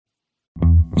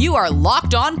You are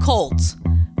Locked On Colts,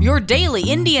 your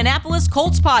daily Indianapolis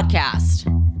Colts podcast.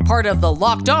 Part of the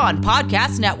Locked On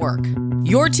Podcast Network,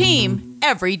 your team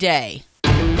every day.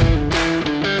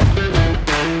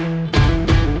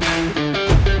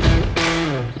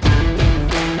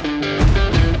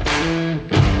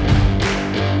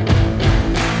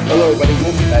 Hello, everybody.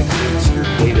 Welcome back to your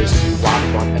latest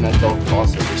Locked On NFL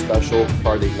crossover special,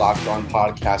 part of the Locked On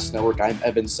Podcast Network. I'm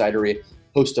Evan Sidery,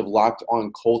 host of Locked On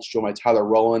Colts, joined by Tyler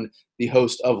Rowland, the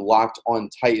host of Locked On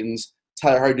Titans.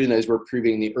 Tyler, how are you doing as we're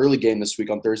previewing the early game this week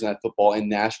on Thursday Night Football in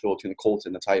Nashville between the Colts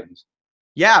and the Titans?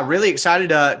 Yeah, really excited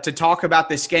to talk about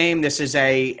this game. This is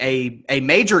a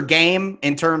major game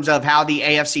in terms of how the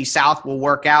AFC South will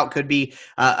work out. Could be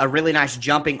a really nice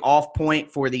jumping off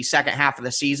point for the second half of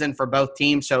the season for both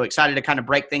teams. So excited to kind of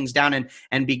break things down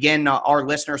and begin our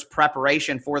listeners'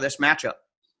 preparation for this matchup.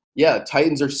 Yeah,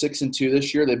 Titans are 6-2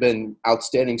 this year. They've been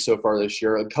outstanding so far this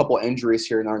year. A couple injuries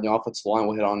here and there on the offensive line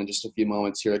we'll hit on in just a few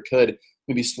moments here. It could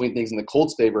maybe swing things in the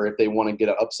Colts' favor if they want to get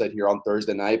an upset here on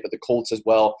Thursday night. But the Colts as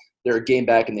well, they're a game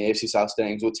back in the AFC South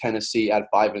standings with Tennessee at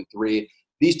 5-3.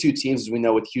 These two teams, as we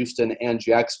know, with Houston and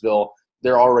Jacksonville,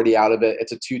 they're already out of it.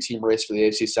 It's a two-team race for the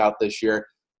AFC South this year.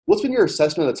 What's been your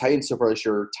assessment of the Titans so far this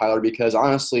year, Tyler? Because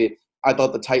honestly, I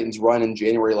thought the Titans' run in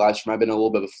January last year might have been a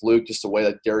little bit of a fluke, just the way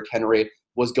that Derrick Henry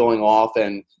was going off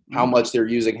and how much they're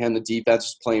using him. The defense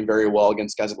was playing very well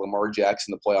against guys like Lamar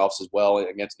Jackson in the playoffs as well,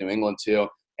 against New England too,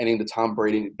 ending the Tom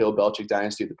Brady, Bill Belichick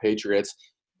dynasty of the Patriots.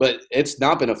 But it's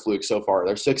not been a fluke so far.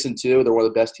 They're 6-2. They're one of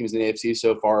the best teams in the AFC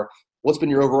so far. What's been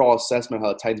your overall assessment of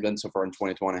how the Titans have been so far in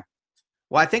 2020?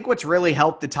 Well, I think what's really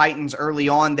helped the Titans early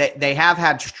on, that they have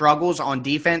had struggles on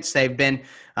defense. They've been,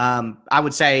 I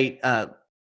would say,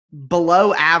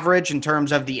 below average in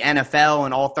terms of the NFL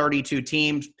and all 32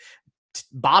 teams.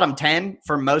 Bottom 10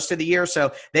 for most of the year.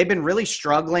 So they've been really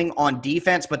struggling on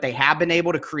defense, but they have been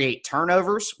able to create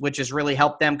turnovers, which has really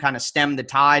helped them kind of stem the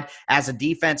tide as a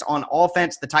defense. On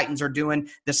offense, the Titans are doing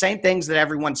the same things that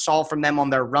everyone saw from them on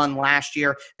their run last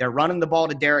year. They're running the ball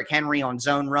to Derrick Henry on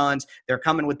zone runs. They're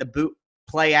coming with the boot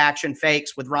play action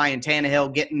fakes with Ryan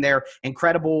Tannehill, getting their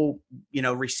incredible,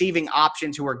 receiving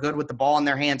options who are good with the ball in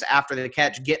their hands after the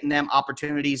catch, getting them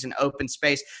opportunities in open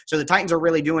space. So the Titans are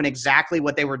really doing exactly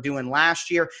what they were doing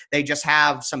last year. They just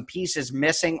have some pieces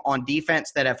missing on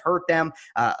defense that have hurt them.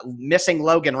 Missing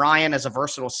Logan Ryan as a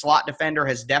versatile slot defender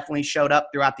has definitely showed up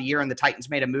throughout the year, and the Titans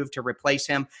made a move to replace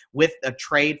him with a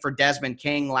trade for Desmond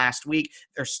King last week.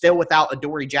 They're still without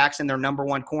Adoree Jackson, their number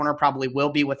one corner, probably will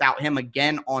be without him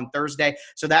again on Thursday.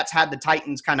 So that's had the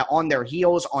Titans kind of on their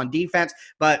heels on defense,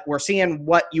 but we're seeing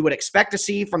what you would expect to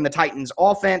see from the Titans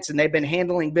offense, and they've been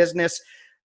handling business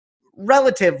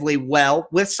relatively well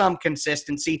with some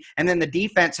consistency. And then the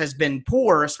defense has been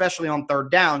poor, especially on third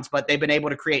downs, but they've been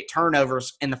able to create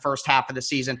turnovers in the first half of the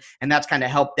season, and that's kind of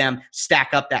helped them stack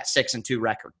up that 6-2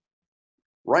 record.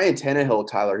 Ryan Tannehill,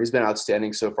 Tyler, he's been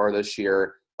outstanding so far this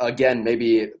year. Again,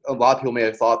 maybe a lot of people may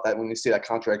have thought that when they see that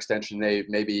contract extension, they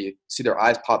maybe see their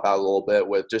eyes pop out a little bit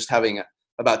with just having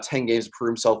about 10 games to prove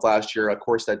himself last year. Of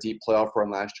course, that deep playoff run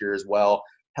last year as well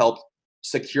helped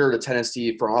secure the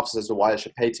Tennessee front office as to why they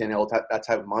should pay Tannehill that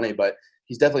type of money. But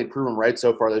he's definitely proven right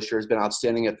so far this year. He's been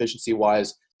outstanding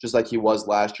efficiency-wise, just like he was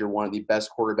last year, one of the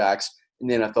best quarterbacks in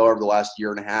the NFL over the last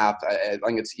year and a half. I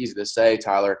think it's easy to say,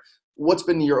 Tyler. What's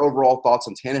been your overall thoughts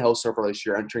on Tannehill so far this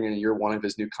year, entering into year one of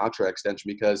his new contract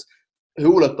extension? Because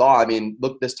who would have thought? I mean,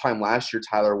 look, this time last year,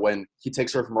 Tyler, when he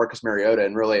takes over from Marcus Mariota,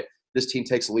 and really this team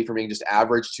takes a leap from being just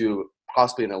average to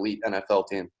possibly an elite NFL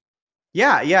team.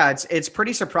 Yeah, it's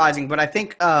pretty surprising, but I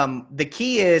think the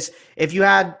key is if you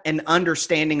had an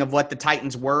understanding of what the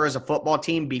Titans were as a football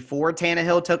team before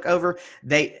Tannehill took over,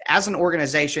 they, as an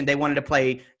organization, they wanted to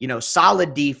play,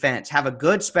 solid defense, have a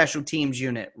good special teams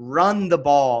unit, run the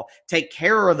ball, take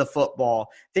care of the football,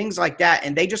 things like that,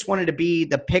 and they just wanted to be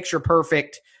the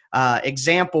picture-perfect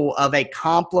example of a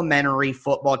complementary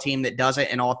football team that does it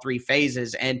in all three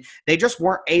phases. And they just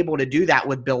weren't able to do that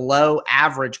with below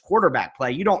average quarterback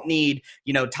play. You don't need,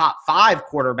 top 5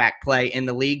 quarterback play in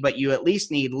the league, but you at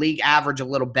least need league average, a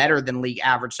little better than league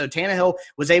average. So Tannehill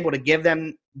was able to give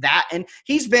them that, and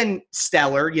he's been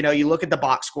stellar. You look at the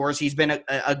box scores, he's been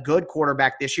a good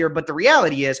quarterback this year, but the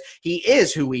reality is he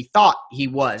is who we thought he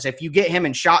was. If you get him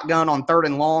in shotgun on 3rd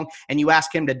and long and you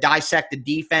ask him to dissect the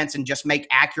defense and just make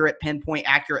pinpoint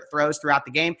accurate throws throughout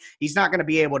the game, he's not going to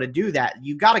be able to do that.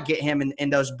 You got to get him in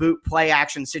those boot play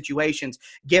action situations,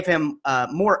 give him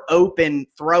more open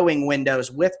throwing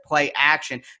windows with play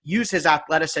action, use his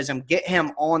athleticism, get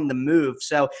him on the move.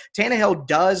 So Tannehill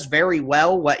does very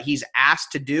well what he's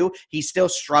asked to do. He still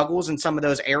struggles in some of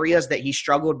those areas that he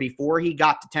struggled before he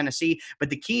got to Tennessee. But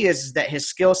the key is that his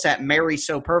skill set marries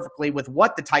so perfectly with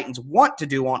what the Titans want to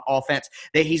do on offense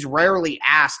that he's rarely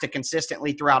asked to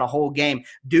consistently throughout a whole game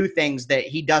do things that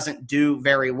he doesn't do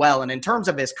very well. And in terms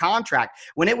of his contract,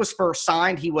 when it was first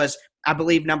signed, he was, I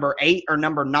believe, number 8 or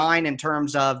number 9 in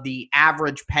terms of the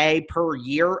average pay per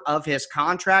year of his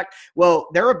contract. Well,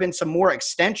 there have been some more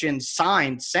extensions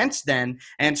signed since then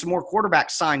and some more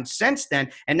quarterbacks signed since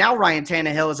then. And now Ryan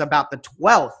Tannehill is about the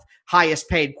 12th highest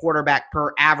paid quarterback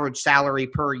per average salary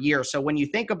per year. So when you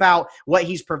think about what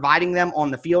he's providing them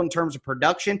on the field in terms of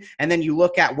production, and then you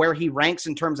look at where he ranks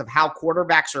in terms of how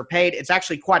quarterbacks are paid, it's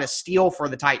actually quite a steal for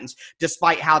the Titans,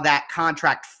 despite how that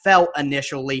contract felt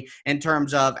initially in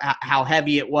terms of how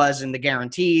heavy it was in the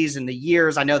guarantees and the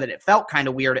years. I know that it felt kind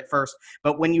of weird at first,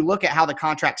 but when you look at how the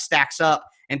contract stacks up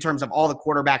in terms of all the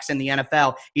quarterbacks in the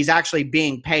NFL, he's actually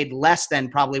being paid less than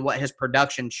probably what his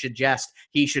production suggests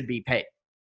he should be paid.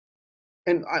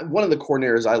 And one of the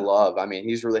coordinators I love, I mean,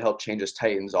 he's really helped change his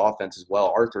Titans offense as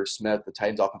well. Arthur Smith, the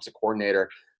Titans offensive coordinator.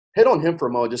 Hit on him for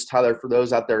a moment, just Tyler, for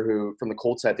those out there who, from the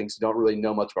Colts side, thinks don't really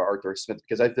know much about Arthur Smith,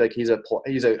 because I feel like he's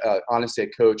honestly a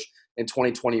coach in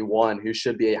 2021 who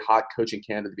should be a hot coaching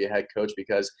candidate to be a head coach,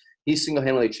 because he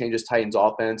single-handedly changes Titans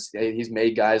offense. He's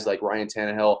made guys like Ryan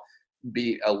Tannehill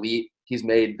be elite. He's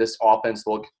made this offense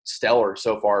look stellar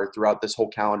so far throughout this whole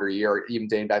calendar year, even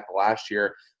dating back to last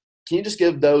year. Can you just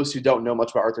give those who don't know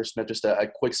much about Arthur Smith just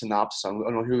a quick synopsis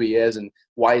on who he is and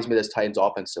why he's made this Titans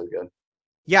offense so good?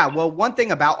 Yeah, well, one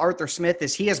thing about Arthur Smith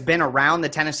is he has been around the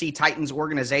Tennessee Titans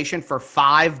organization for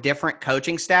 5 different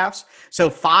coaching staffs. So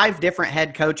 5 different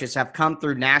head coaches have come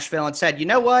through Nashville and said, you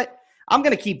know what? I'm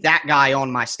going to keep that guy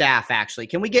on my staff, actually.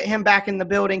 Can we get him back in the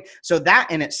building? So that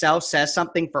in itself says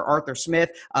something for Arthur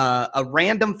Smith. A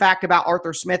random fact about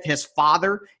Arthur Smith, his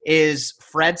father is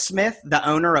Fred Smith, the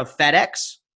owner of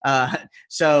FedEx.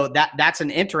 So that's an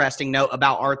interesting note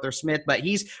about Arthur Smith, but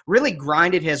he's really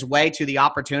grinded his way to the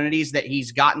opportunities that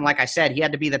he's gotten. Like I said, he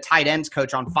had to be the tight ends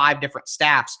coach on 5 different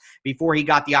staffs before he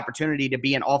got the opportunity to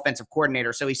be an offensive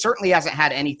coordinator. So he certainly hasn't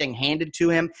had anything handed to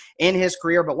him in his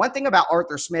career. But one thing about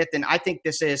Arthur Smith, and I think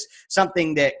this is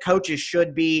something that coaches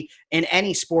should be in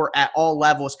any sport at all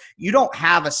levels, you don't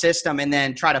have a system and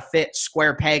then try to fit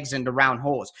square pegs into round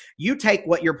holes. You take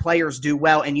what your players do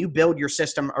well and you build your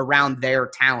system around their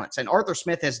talents. And Arthur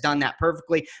Smith has done that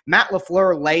perfectly. Matt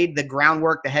LaFleur laid the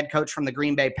groundwork, the head coach from the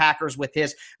Green Bay Packers, with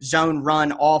his zone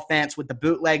run offense with the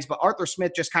bootlegs. But Arthur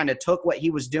Smith just kind of took what he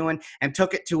was doing and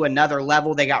took it to another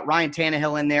level. They got Ryan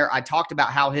Tannehill in there. I talked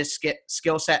about how his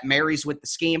skill set marries with the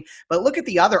scheme. But look at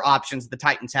the other options the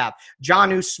Titans have.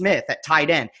 Jonnu Smith at tight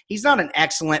end. He's not an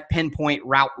excellent pinpoint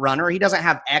route runner. He doesn't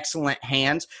have excellent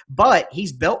hands, but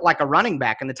he's built like a running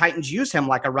back, and the Titans use him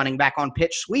like a running back on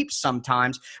pitch sweeps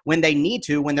sometimes when they need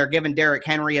to, when they're giving Derrick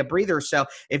Henry a breather. So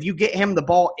if you get him the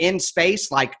ball in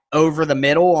space, like over the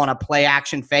middle on a play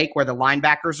action fake where the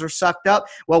linebackers are sucked up,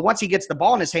 well, once he gets the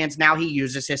ball in his hands, now he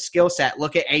uses his skill set.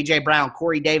 Look at A.J. Brown,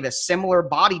 Corey Davis, similar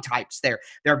body types there.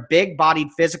 They're big-bodied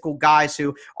physical guys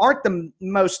who aren't the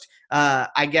most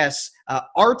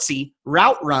artsy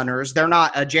route runners. They're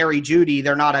not a Jerry Jeudy.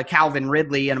 They're not a Calvin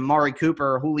Ridley and Amari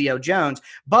Cooper or Julio Jones.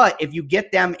 But if you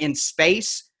get them in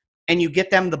space and you get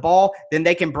them the ball, then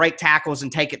they can break tackles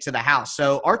and take it to the house.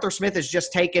 So Arthur Smith has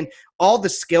just taken all the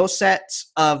skill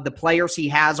sets of the players he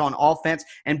has on offense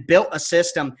and built a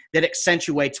system that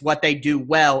accentuates what they do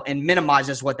well and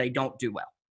minimizes what they don't do well.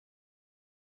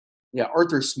 Yeah,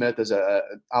 Arthur Smith is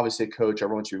obviously a coach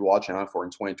everyone should be watching out for in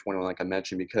 2021, like I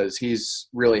mentioned, because he's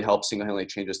really helped single-handedly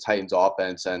change his Titans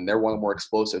offense, and they're one of the more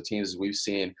explosive teams we've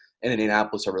seen in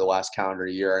Indianapolis over the last calendar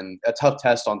year. And a tough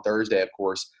test on Thursday, of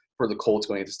course, for the Colts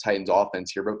going against Titans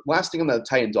offense here. But last thing on the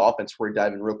Titans offense before we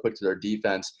dive in real quick to their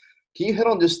defense, can you hit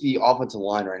on just the offensive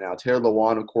line right now? Taylor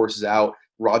Lewan, of course, is out.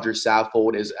 Roger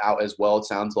Saffold is out as well, it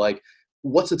sounds like.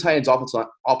 What's the Titans'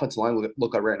 offensive line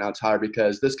look like right now, Tyler?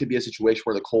 Because this could be a situation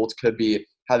where the Colts could be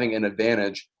having an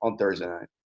advantage on Thursday night.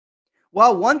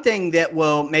 Well, one thing that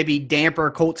will maybe damper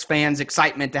Colts fans'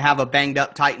 excitement to have a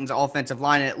banged-up Titans offensive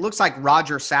line, and it looks like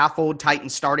Roger Saffold,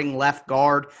 Titans starting left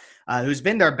guard, who's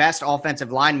been their best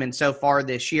offensive lineman so far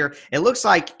this year. It looks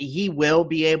like he will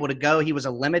be able to go. He was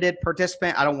a limited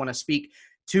participant. I don't want to speak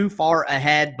too far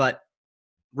ahead, but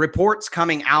reports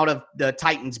coming out of the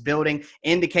Titans building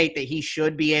indicate that he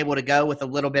should be able to go with a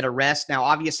little bit of rest. Now,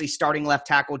 obviously, starting left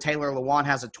tackle Taylor Lewan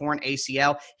has a torn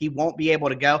ACL. He won't be able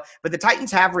to go, but the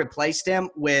Titans have replaced him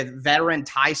with veteran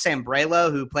Ty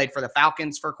Sambrailo, who played for the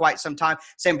Falcons for quite some time.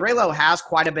 Sambrailo has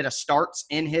quite a bit of starts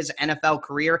in his NFL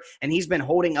career, and he's been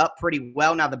holding up pretty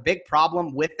well. Now, the big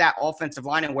problem with that offensive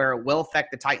line and where it will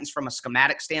affect the Titans from a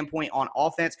schematic standpoint on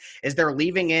offense is they're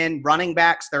leaving in running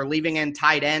backs, they're leaving in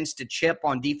tight ends to chip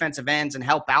on defensive ends and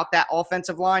help out that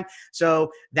offensive line.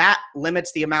 So that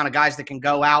limits the amount of guys that can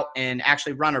go out and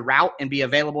actually run a route and be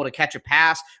available to catch a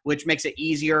pass, which makes it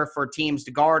easier for teams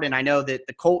to guard. And I know that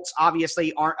the Colts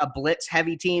obviously aren't a blitz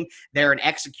heavy team. They're an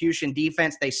execution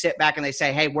defense. They sit back and they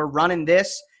say, hey, we're running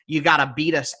this. You got to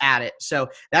beat us at it. So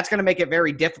that's going to make it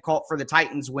very difficult for the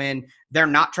Titans when they're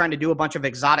not trying to do a bunch of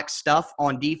exotic stuff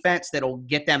on defense that'll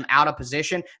get them out of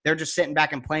position. They're just sitting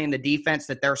back and playing the defense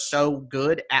that they're so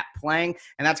good at playing.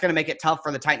 And that's going to make it tough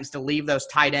for the Titans to leave those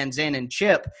tight ends in and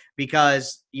chip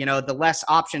because, you know, the less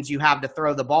options you have to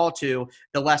throw the ball to,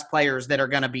 the less players that are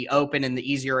going to be open and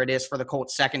the easier it is for the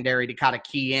Colts secondary to kind of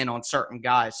key in on certain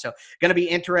guys. So going to be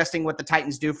interesting what the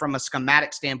Titans do from a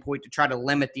schematic standpoint to try to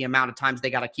limit the amount of times they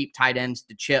got to keep tight ends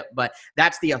to chip. But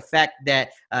that's the effect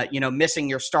that, missing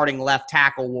your starting left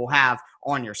tackle will have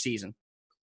on your season.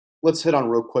 Let's hit on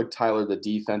real quick, Tyler, the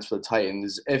defense for the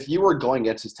Titans. If you were going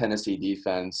against this Tennessee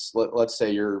defense, let's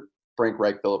say you're Frank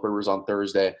Reich, Phillip Rivers on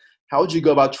Thursday, how would you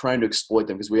go about trying to exploit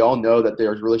them? Because we all know that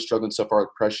they're really struggling so far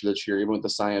with pressure this year, even with the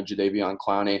signing of Jadeveon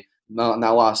Clowney, not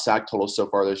a lot of sack totals so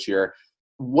far this year.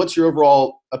 What's your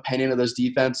overall opinion of this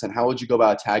defense, and how would you go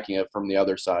about attacking it from the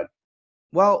other side?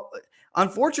 Well,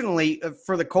 unfortunately,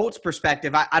 for the Colts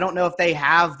perspective, I don't know if they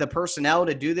have the personnel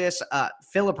to do this.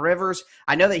 Phillip Rivers,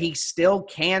 I know that he still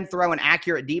can throw an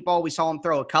accurate deep ball. We saw him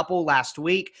throw a couple last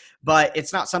week, but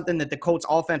it's not something that the Colts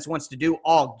offense wants to do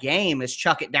all game is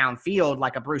chuck it downfield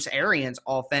like a Bruce Arians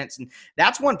offense. And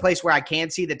that's one place where I can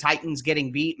see the Titans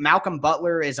getting beat. Malcolm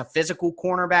Butler is a physical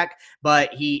cornerback,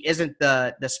 but he isn't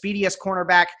the speediest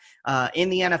cornerback in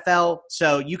the NFL.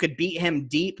 So you could beat him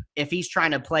deep if he's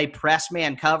trying to play press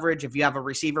man coverage. If you have a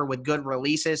receiver with good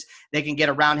releases, they can get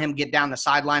around him, get down the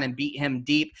sideline, and beat him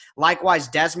deep. Likewise,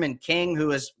 Desmond King,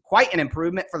 who is quite an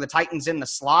improvement for the Titans in the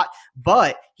slot,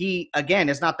 but he, again,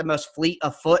 is not the most fleet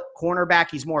of foot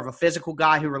cornerback. He's more of a physical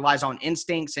guy who relies on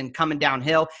instincts and coming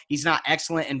downhill. He's not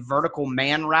excellent in vertical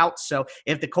man routes. So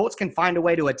if the Colts can find a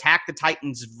way to attack the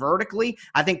Titans vertically,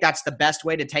 I think that's the best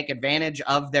way to take advantage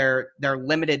of their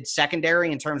limited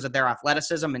secondary in terms of their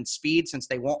athleticism and speed, since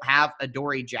they won't have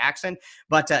Adoree Jackson.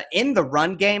 But in the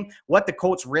run game, what the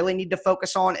Colts really need to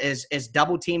focus on is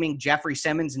double teaming Jeffrey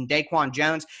Simmons and Daquan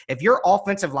Jones. If your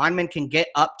offensive linemen can get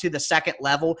up to the second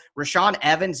level, Rashaan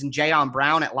Evans and Jayon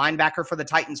Brown at linebacker for the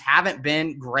Titans haven't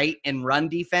been great in run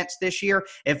defense this year.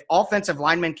 If offensive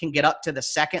linemen can get up to the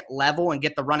second level and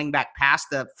get the running back past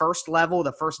the first level,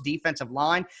 the first defensive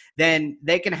line, then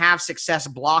they can have success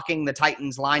blocking the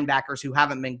Titans linebackers who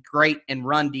haven't been great in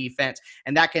run defense.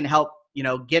 And that can help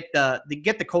get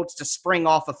the Colts to spring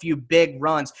off a few big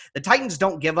runs. The Titans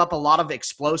don't give up a lot of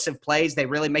explosive plays. They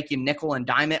really make you nickel and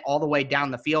dime it all the way down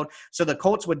the field. So the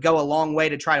Colts would go a long way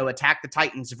to try to attack the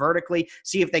Titans vertically,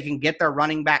 see if they can get their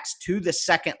running backs to the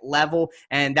second level,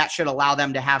 and that should allow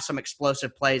them to have some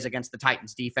explosive plays against the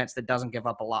Titans defense that doesn't give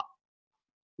up a lot.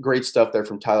 Great stuff there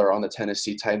from Tyler on the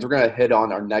Tennessee Titans. We're going to hit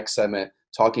on our next segment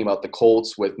talking about the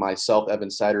Colts with myself, Evan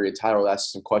Sidery, and Tyler will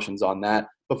ask some questions on that.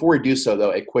 Before we do so,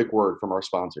 though, a quick word from our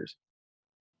sponsors.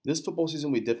 This football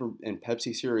season will be different, and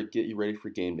Pepsi's here to get you ready for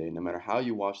game day, no matter how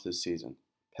you watch this season.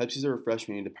 Pepsi's a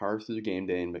refreshment you need to power through the game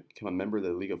day and become a member of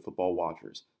the League of Football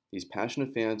Watchers. These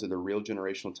passionate fans are the real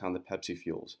generational talent that Pepsi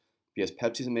fuels. Because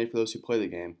Pepsi isn't made for those who play the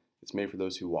game, it's made for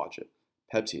those who watch it.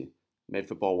 Pepsi, made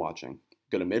football watching.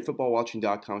 Go to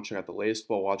madefootballwatching.com and check out the latest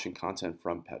football watching content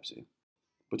from Pepsi.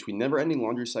 Between never-ending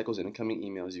laundry cycles and incoming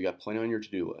emails, you got plenty on your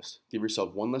to-do list. Give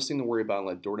yourself one less thing to worry about and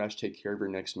let DoorDash take care of your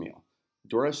next meal.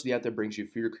 DoorDash is the app that brings you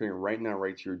food you're craving right now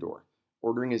right to your door.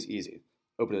 Ordering is easy.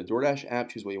 Open the DoorDash app,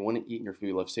 choose what you want to eat, and your food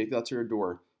will be left safely out to your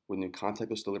door with a new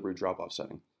contactless delivery drop-off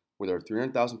setting. With over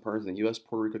 300,000 partners in the U.S.,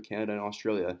 Puerto Rico, Canada, and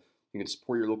Australia, you can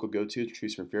support your local go-to to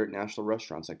choose from favorite national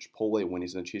restaurants like Chipotle,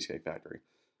 Wendy's, and the Cheesecake Factory.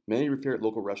 Many of your favorite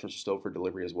local restaurants are still for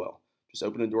delivery as well. Just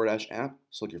open the DoorDash app,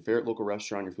 select your favorite local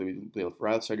restaurant, your food will be left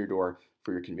right outside your door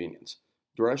for your convenience.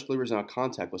 DoorDash delivers now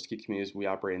contactless to keep communities we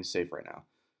operate in safe right now.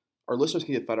 Our listeners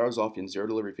can get $5 off and zero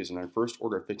delivery fees on their first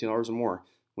order of $15 or more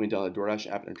when you download the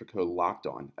DoorDash app and enter code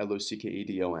LOCKEDON,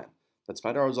 LOCKEDON. That's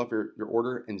 $5 off your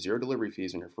order and zero delivery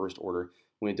fees on your first order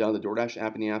when you download the DoorDash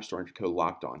app in the App Store and enter code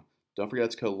LOCKEDON. Don't forget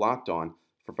it's code LOCKEDON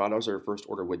for $5 off your first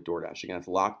order with DoorDash. Again, it's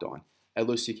LOCKEDON.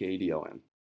 Luckadon.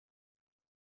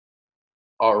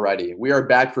 Alrighty, we are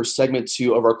back for segment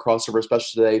 2 of our crossover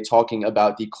special today, talking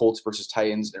about the Colts versus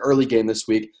Titans, an early game this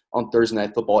week on Thursday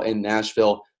Night Football in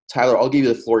Nashville. Tyler, I'll give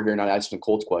you the floor here now to ask some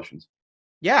Colts questions.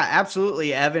 Yeah,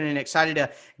 absolutely, Evan, and excited to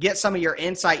get some of your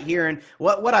insight here. And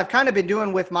what I've kind of been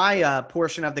doing with my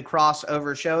portion of the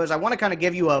crossover show is I want to kind of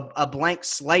give you a blank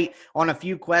slate on a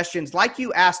few questions. Like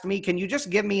you asked me, can you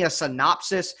just give me a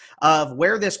synopsis of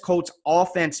where this Colts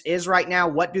offense is right now?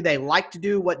 What do they like to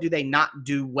do? What do they not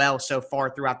do well so far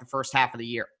throughout the first half of the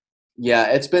year? Yeah,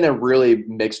 it's been a really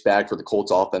mixed bag for the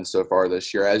Colts offense so far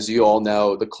this year. As you all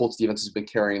know, the Colts defense has been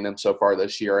carrying them so far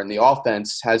this year, and the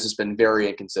offense has just been very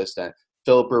inconsistent.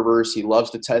 Philip Rivers, he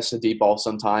loves to test the deep ball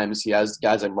sometimes. He has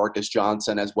guys like Marcus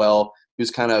Johnson as well,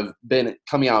 who's kind of been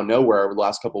coming out of nowhere over the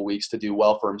last couple of weeks to do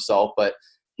well for himself. But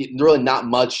really not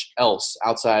much else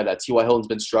outside of that. T.Y. Hilton's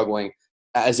been struggling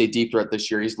as a deep threat this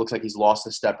year. He looks like he's lost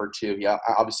a step or two. He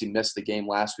obviously missed the game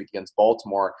last week against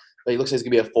Baltimore, but he looks like he's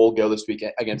going to be a full go this week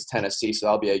against Tennessee, so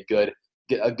that'll be a good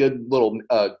little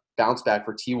bounce back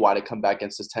for T.Y. to come back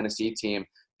against this Tennessee team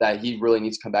that he really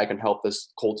needs to come back and help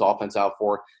this Colts offense out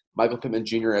for. Michael Pittman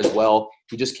Jr. as well.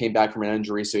 He just came back from an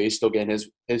injury, so he's still getting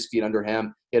his feet under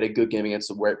him. He had a good game against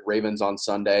the Ravens on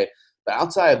Sunday. But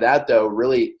outside of that, though,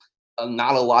 really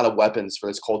not a lot of weapons for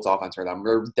this Colts offense right now.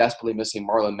 We're desperately missing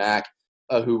Marlon Mack,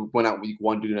 who went out week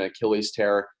 1 due to an Achilles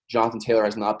tear. Jonathan Taylor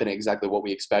has not been exactly what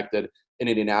we expected in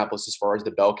Indianapolis as far as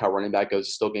the bell cow running back goes.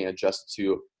 He's still getting adjusted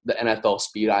to the NFL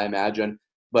speed, I imagine.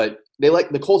 But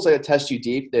the Colts like to test you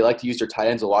deep. They like to use their tight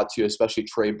ends a lot too, especially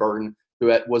Trey Burton, who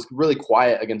was really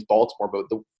quiet against Baltimore, but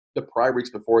the prior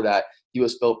weeks before that, he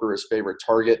was Philip Rivers' favorite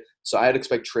target. So I'd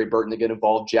expect Trey Burton to get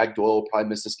involved. Jack Doyle will probably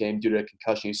miss this game due to a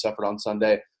concussion he suffered on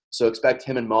Sunday. So expect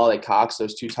him and Molly Cox,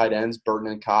 those two tight ends,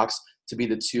 Burton and Cox, to be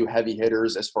the two heavy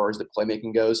hitters as far as the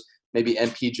playmaking goes. Maybe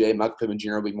MPJ, Michael Pittman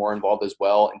Jr. will be more involved as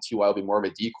well, and T.Y. will be more of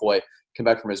a decoy, come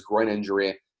back from his groin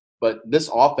injury. But this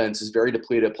offense is very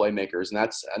depleted of playmakers, and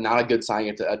that's not a good sign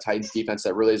of a Titans defense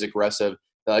that really is aggressive,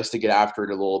 that likes to get after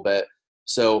it a little bit.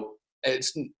 So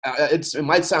it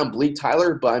might sound bleak,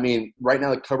 Tyler, but I mean, right now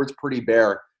the cupboard's pretty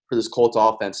bare for this Colts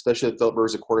offense, especially with Philip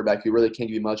Rivers, a quarterback who really can't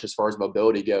give you much as far as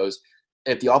mobility goes.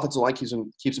 If the offensive line keeps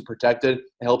him protected,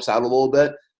 it helps out a little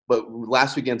bit. But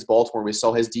last week against Baltimore, we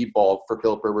saw his deep ball for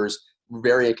Philip Rivers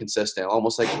very inconsistent,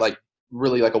 almost like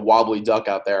really like a wobbly duck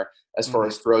out there as far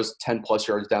as throws 10-plus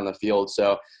yards down the field.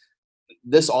 So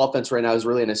this offense right now is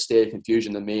really in a state of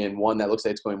confusion to me, and one that looks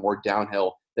like it's going more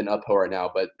downhill than uphill right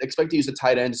now. But expect to use the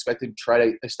tight end, expect to try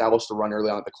to establish the run early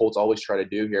on, like the Colts always try to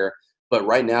do here. But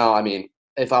right now, I mean,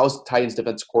 if I was Titans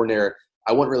defensive coordinator,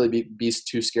 I wouldn't really be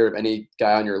too scared of any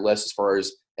guy on your list as far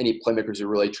as any playmakers you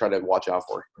really try to watch out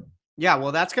for. Yeah,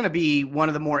 well, that's going to be one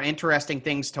of the more interesting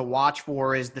things to watch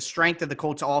for is the strength of the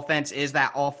Colts offense is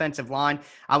that offensive line.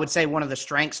 I would say one of the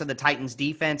strengths of the Titans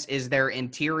defense is their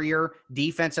interior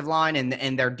defensive line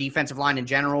and their defensive line in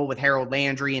general with Harold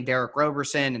Landry and Derek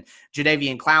Roberson and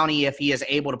Jadeveon Clowney if he is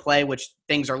able to play, which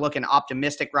things are looking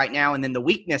optimistic right now. And then the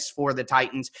weakness for the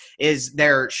Titans is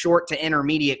their short to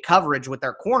intermediate coverage with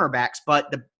their cornerbacks,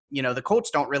 but the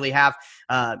Colts don't really have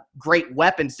great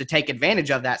weapons to take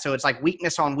advantage of that. So it's like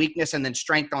weakness on weakness and then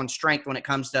strength on strength when it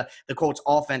comes to the Colts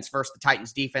offense versus the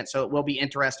Titans defense. So it will be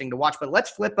interesting to watch. But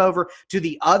let's flip over to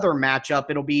the other matchup.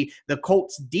 It'll be the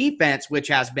Colts defense, which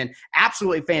has been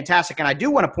absolutely fantastic. And I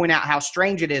do want to point out how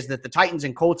strange it is that the Titans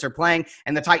and Colts are playing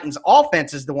and the Titans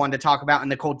offense is the one to talk about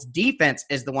and the Colts defense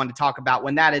is the one to talk about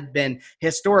when that had been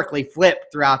historically flipped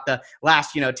throughout the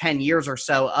last 10 years or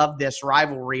so of this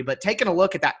rivalry. But taking a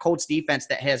look at that Colts defense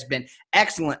that has been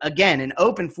excellent. Again, an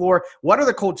open floor. What are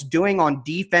the Colts doing on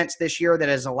defense this year that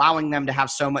is allowing them to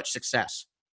have so much success?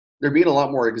 They're being a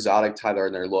lot more exotic, Tyler,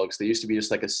 in their looks. They used to be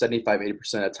just like a 75-80%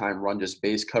 of the time run, just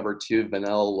base cover 2,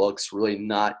 vanilla looks, really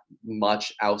not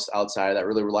much outside of that.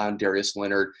 Really rely on Darius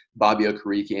Leonard, Bobby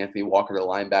Okereke, Anthony Walker, the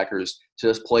linebackers, to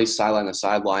just play sideline to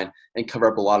sideline and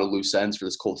cover up a lot of loose ends for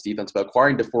this Colts defense. But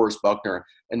acquiring DeForest Buckner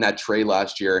in that trade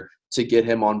last year to get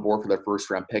him on board for their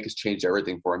first-round pick has changed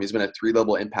everything for him. He's been a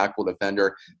 3-level impactful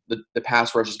defender. The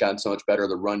pass rush has gotten so much better.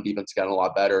 The run defense has gotten a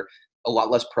lot better. A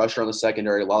lot less pressure on the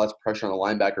secondary, a lot less pressure on the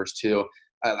linebackers too.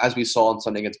 As we saw on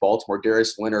Sunday against Baltimore,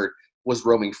 Darius Leonard was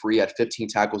roaming free, had 15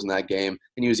 tackles in that game,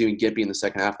 and he was even gimpy in the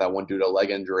second half of that one due to a leg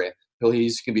injury.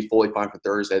 He's going to be fully fine for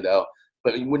Thursday, though.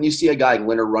 But when you see a guy like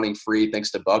Leonard running free thanks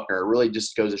to Buckner, it really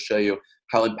just goes to show you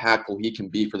how impactful he can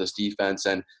be for this defense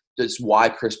and just why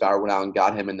Chris Bauer went out and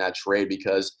got him in that trade,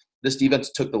 because this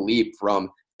defense took the leap from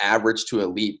average to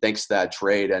elite thanks to that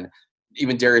trade. And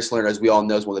even Darius Leonard, as we all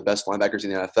know, is one of the best linebackers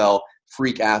in the NFL,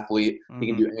 freak athlete. He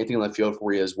can do anything on the field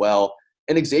for you as well.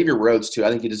 And Xavier Rhodes, too. I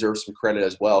think he deserves some credit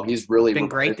as well. He's really been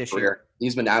great this year.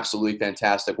 He's been absolutely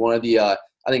fantastic. One of the, I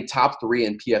think, top 3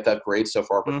 in PFF grades so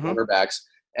far for cornerbacks.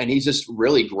 And he's just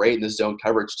really great in the zone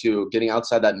coverage, too. Getting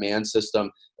outside that man system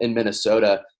in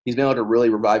Minnesota, he's been able to really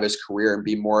revive his career and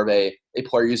be more of a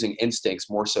player using instincts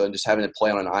more so than just having to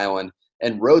play on an island.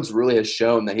 And Rhodes really has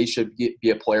shown that he should be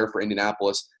a player for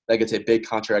Indianapolis that gets a big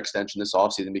contract extension this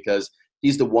offseason, because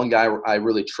he's the one guy I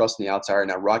really trust in the outside. And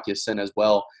now Rocky Sin as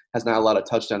well has not allowed a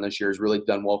touchdown this year. Has really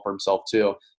done well for himself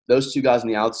too. Those 2 guys on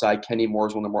the outside, Kenny Moore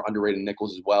is one of the more underrated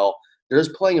nickels as well. They're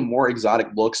just playing in more exotic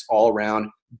looks all around.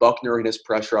 Buckner and his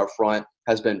pressure up front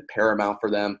has been paramount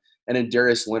for them. And then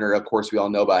Darius Leonard, of course, we all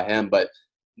know about him. But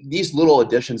these little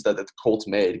additions that the Colts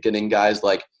made, getting guys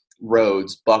like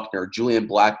Rhodes, Buckner, Julian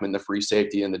Blackmon, the free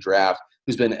safety in the draft,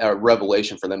 who's been a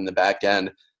revelation for them in the back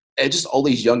end. And just all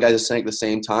these young guys ascending at the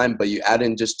same time, but you add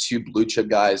in just 2 blue chip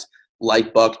guys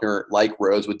like Buckner, like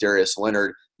Rhodes with Darius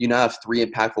Leonard. You now have 3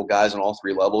 impactful guys on all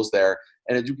 3 levels there.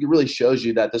 And it really shows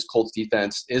you that this Colts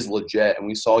defense is legit. And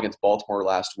we saw against Baltimore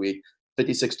last week,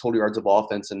 56 total yards of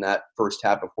offense in that first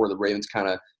half before the Ravens kind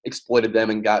of exploited them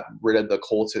and got rid of the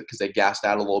Colts because they gassed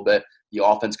out a little bit. The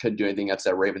offense couldn't do anything against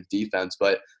that Ravens defense.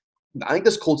 But I think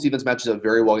this Colts defense matches up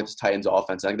very well against the Titans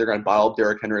offense. I think they're going to bottle up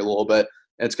Derrick Henry a little bit.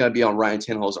 And it's going to be on Ryan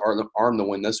Tannehill's arm to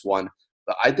win this one.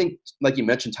 But I think, like you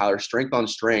mentioned, Tyler, strength on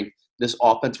strength, this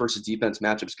offense versus defense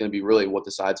matchup is going to be really what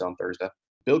decides on Thursday.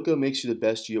 Built Go makes you the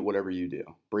best you at whatever you do.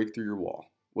 Break through your wall.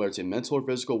 Whether it's a mental or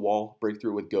physical wall, break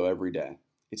through it with Go every day.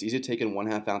 It's easy to take in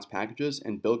 1/2 ounce packages,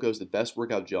 and Built Go is the best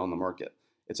workout gel on the market.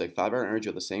 It's like 5-hour energy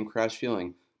with the same crash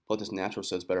feeling, plus it's natural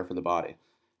so it's better for the body.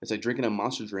 It's like drinking a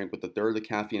Monster drink with a third of the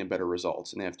caffeine and better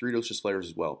results. And they have 3 delicious flavors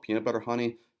as well: peanut butter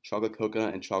honey, chocolate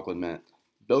coconut, and chocolate mint.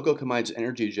 Built Go combines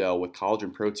energy gel with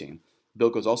collagen protein.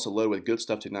 Built Go is also loaded with good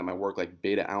stuff to ignite my work like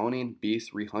beta-alanine,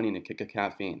 B3 honey, and a kick of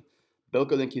caffeine. Built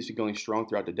Go then keeps you going strong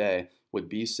throughout the day with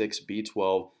B6,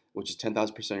 B12, which is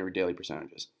 10,000% of your daily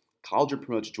percentages. Collagen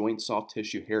promotes joint, soft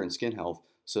tissue, hair, and skin health,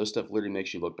 so this stuff literally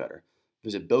makes you look better.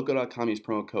 Visit BuiltGo.com, use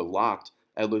promo code LOCKED,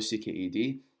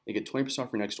 LOCKED, and get 20%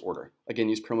 off your next order. Again,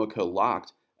 use promo code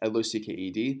LOCKED,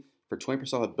 LOCKED, for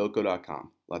 20% off at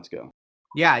BuiltGo.com. Let's go.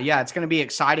 Yeah, it's going to be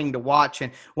exciting to watch.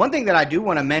 And one thing that I do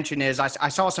want to mention is I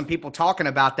saw some people talking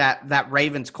about that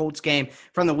Ravens-Colts game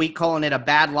from the week, calling it a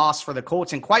bad loss for the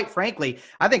Colts. And quite frankly,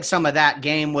 I think some of that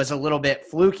game was a little bit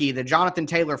fluky. The Jonathan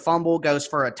Taylor fumble goes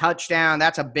for a touchdown.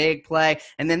 That's a big play.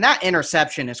 And then that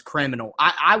interception is criminal.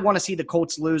 I want to see the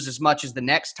Colts lose as much as the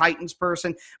next Titans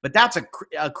person, but that's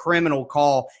a criminal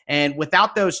call. And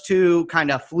without those 2 kind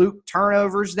of fluke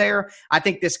turnovers there, I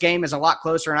think this game is a lot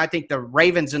closer. And I think the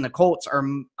Ravens and the Colts are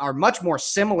much more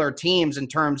similar teams in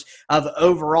terms of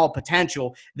overall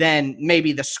potential than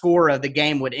maybe the score of the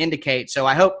game would indicate. So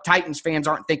I hope Titans fans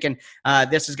aren't thinking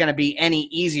this is going to be any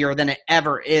easier than it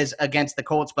ever is against the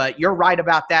Colts. But you're right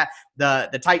about that.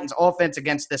 The Titans offense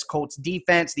against this Colts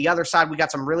defense. The other side, we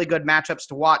got some really good matchups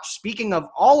to watch. Speaking of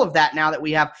all of that, now that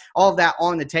we have all of that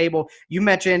on the table, you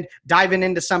mentioned diving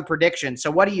into some predictions. So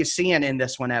what are you seeing in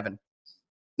this one, Evan?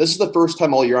 This is the first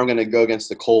time all year I'm going to go against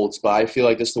the Colts, but I feel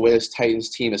like this is the way this Titans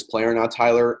team is playing now,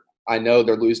 Tyler. I know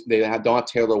they're losing. They don't have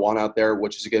Taylor Lewan out there,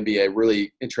 which is going to be a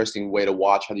really interesting way to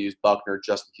watch how to use Buckner,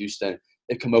 Justin Houston,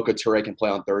 if Kamoka Toure can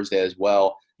play on Thursday as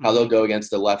well, how they'll go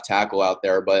against the left tackle out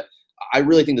there. But I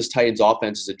really think this Titans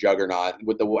offense is a juggernaut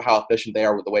with how efficient they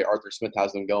are with the way Arthur Smith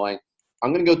has them going.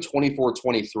 I'm going to go 24-23. I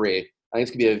think it's going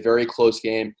to be a very close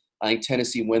game. I think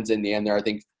Tennessee wins in the end there. I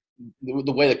think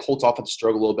the way the Colts offense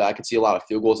struggle a little bit, I could see a lot of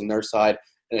field goals on their side,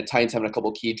 and the Titans having a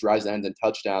couple key drives that end in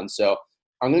touchdowns. So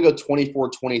I'm going to go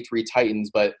 24-23 Titans,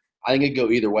 but I think it could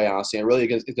go either way, honestly. And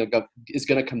really it's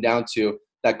going to come down to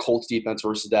that Colts defense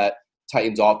versus that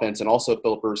Titans offense, and also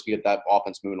Philip Rivers can get that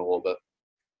offense moving a little bit.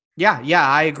 Yeah,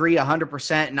 I agree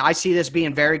 100%, and I see this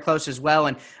being very close as well,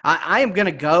 and I am going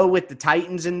to go with the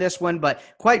Titans in this one, but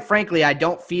quite frankly, I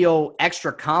don't feel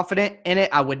extra confident in it.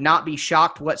 I would not be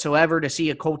shocked whatsoever to see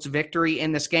a Colts victory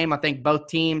in this game. I think both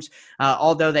teams,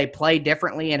 although they play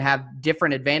differently and have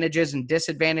different advantages and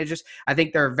disadvantages, I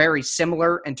think they're very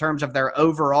similar in terms of their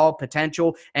overall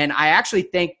potential, and I actually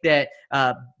think that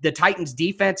the Titans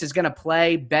defense is going to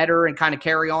play better and kind of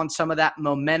carry on some of that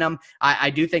momentum. I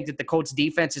do think that the Colts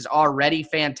defense is already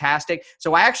fantastic.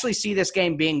 So I actually see this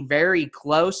game being very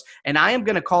close, and I am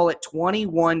going to call it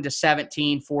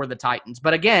 21-17 for the Titans.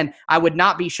 But again, I would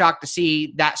not be shocked to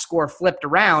see that score flipped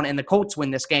around and the Colts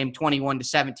win this game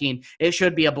 21-17. It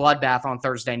should be a bloodbath on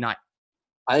Thursday night.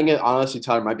 I think it, honestly,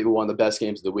 Tyler, might be one of the best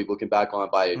games of the week. Looking back on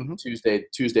it by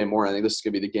Tuesday morning, I think this is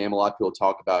going to be the game a lot of people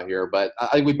talk about here. But I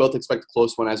think we both expect a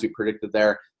close one, as we predicted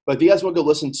there. But if you guys want to go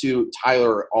listen to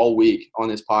Tyler all week on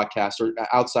this podcast or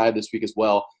outside this week as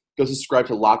well, go subscribe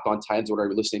to Locked On Titans, whatever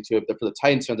you're listening to. But for the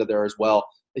Titans fans out there as well,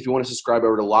 if you want to subscribe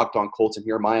over to Locked On Colts and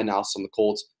hear my analysis on the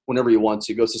Colts whenever you want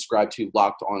to, go subscribe to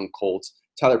Locked On Colts.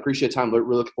 Tyler, appreciate the time.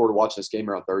 Really looking forward to watching this game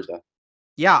here on Thursday.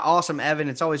 Yeah, awesome, Evan.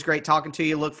 It's always great talking to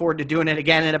you. Look forward to doing it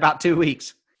again in about 2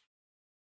 weeks.